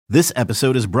This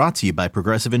episode is brought to you by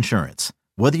Progressive Insurance.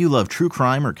 Whether you love true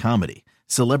crime or comedy,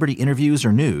 celebrity interviews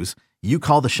or news, you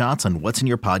call the shots on what's in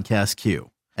your podcast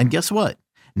queue. And guess what?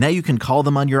 Now you can call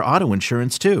them on your auto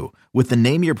insurance too with the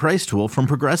Name Your Price tool from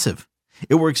Progressive.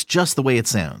 It works just the way it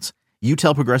sounds. You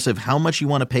tell Progressive how much you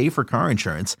want to pay for car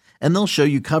insurance, and they'll show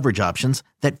you coverage options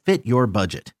that fit your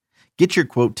budget. Get your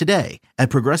quote today at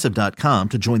Progressive.com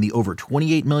to join the over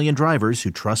 28 million drivers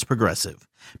who trust Progressive.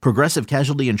 Progressive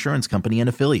Casualty Insurance Company and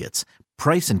Affiliates.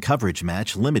 Price and coverage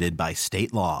match limited by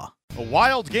state law. A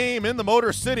wild game in the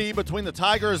Motor City between the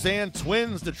Tigers and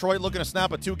Twins. Detroit looking to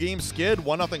snap a two-game skid.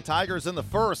 1-0 Tigers in the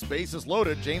first. Bases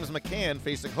loaded. James McCann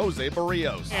facing Jose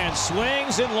Barrios. And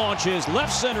swings and launches.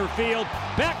 Left center field.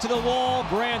 Back to the wall.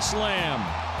 Grand slam.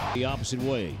 The opposite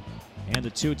way. And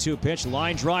the 2-2 pitch.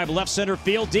 Line drive. Left center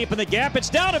field. Deep in the gap. It's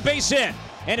down, a base hit.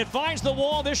 And it finds the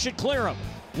wall. This should clear him.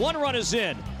 One run is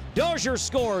in. Dozier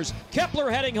scores.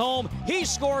 Kepler heading home. He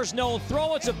scores no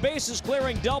throw. It's a bases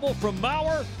clearing double from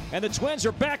Mauer. And the Twins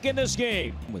are back in this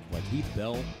game. With Heath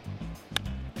Bell.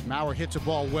 Mauer hits a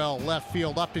ball well. Left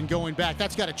field up and going back.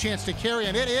 That's got a chance to carry,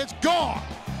 and it is gone.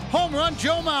 Home run,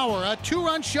 Joe Mauer. A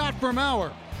 2-run shot for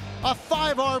Mauer. A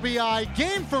 5 RBI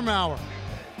game for Mauer.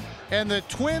 And the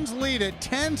Twins lead at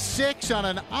 10-6 on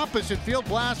an opposite field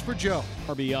blast for Joe.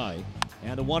 RBI.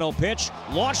 And the 1-0 pitch,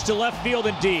 launched to left field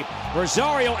and deep.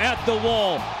 Rosario at the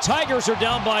wall. Tigers are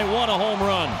down by 1, a home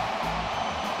run.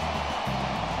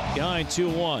 Behind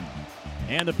 2-1.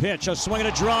 And the pitch, a swing and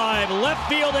a drive, left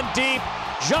field and deep.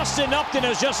 Justin Upton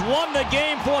has just won the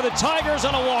game for the Tigers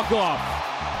on a walk-off.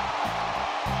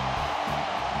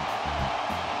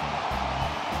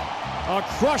 A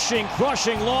crushing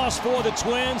loss for the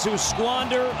Twins, who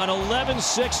squander an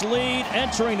 11-6 lead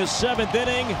entering the 7th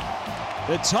inning.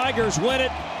 The Tigers win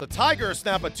it. The Tigers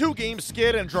snap a two-game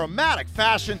skid in dramatic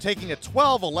fashion, taking a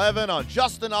 12-11 on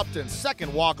Justin Upton's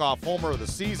second walk-off homer of the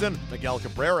season. Miguel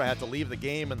Cabrera had to leave the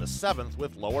game in the 7th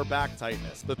with lower back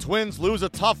tightness. The Twins lose a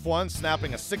tough one,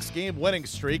 snapping a 6-game winning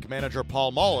streak. Manager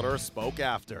Paul Molitor spoke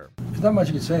after. There's not much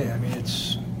you can say. I mean,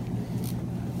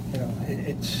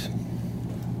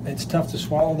 it's tough to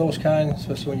swallow those kinds,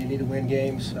 especially when you need to win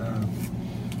games.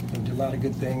 We did a lot of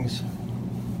good things.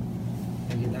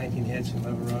 You get 19 hits and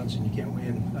 11 runs, and you can't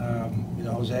win.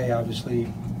 Jose,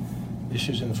 obviously,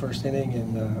 issues in the first inning,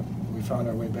 and we found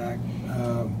our way back.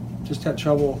 Just had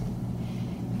trouble,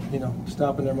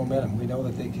 stopping their momentum. We know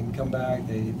that they can come back.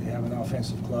 They have an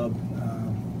offensive club.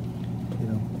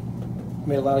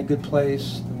 Made a lot of good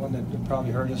plays. The one that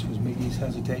probably hurt us was Miggy's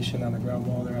hesitation on the ground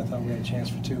ball there. I thought we had a chance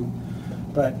for 2.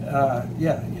 But, you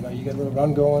got a little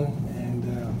run going, and,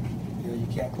 you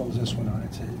can't close this one out.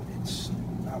 It's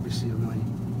obviously a really,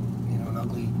 an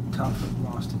ugly, tough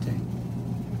loss to take.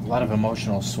 A lot of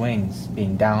emotional swings,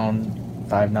 being down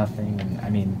 5-0,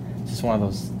 and it's just one of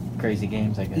those crazy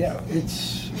games, I guess. Yeah,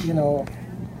 it's, the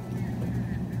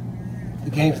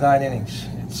game's 9 innings.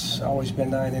 It's always been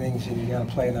 9 innings, and you got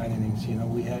to play 9 innings.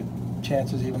 We had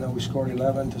chances, even though we scored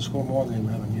 11, to score more than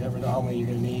 11. You never know how many you're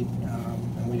going to need,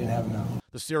 and we didn't have enough.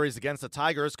 The series against the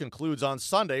Tigers concludes on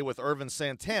Sunday with Irvin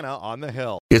Santana on the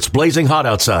hill. It's blazing hot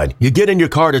outside. You get in your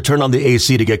car to turn on the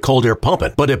AC to get cold air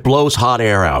pumping, but it blows hot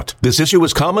air out. This issue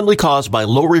is commonly caused by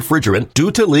low refrigerant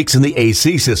due to leaks in the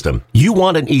AC system. You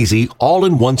want an easy,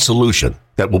 all-in-one solution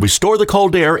that will restore the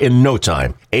cold air in no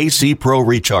time. AC Pro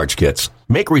Recharge Kits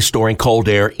make restoring cold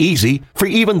air easy for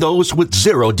even those with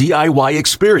zero DIY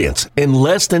experience in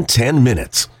less than 10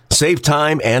 minutes. Save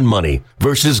time and money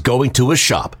versus going to a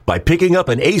shop by picking up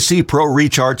an AC Pro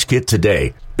Recharge Kit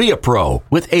today. Be a pro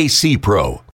with AC Pro.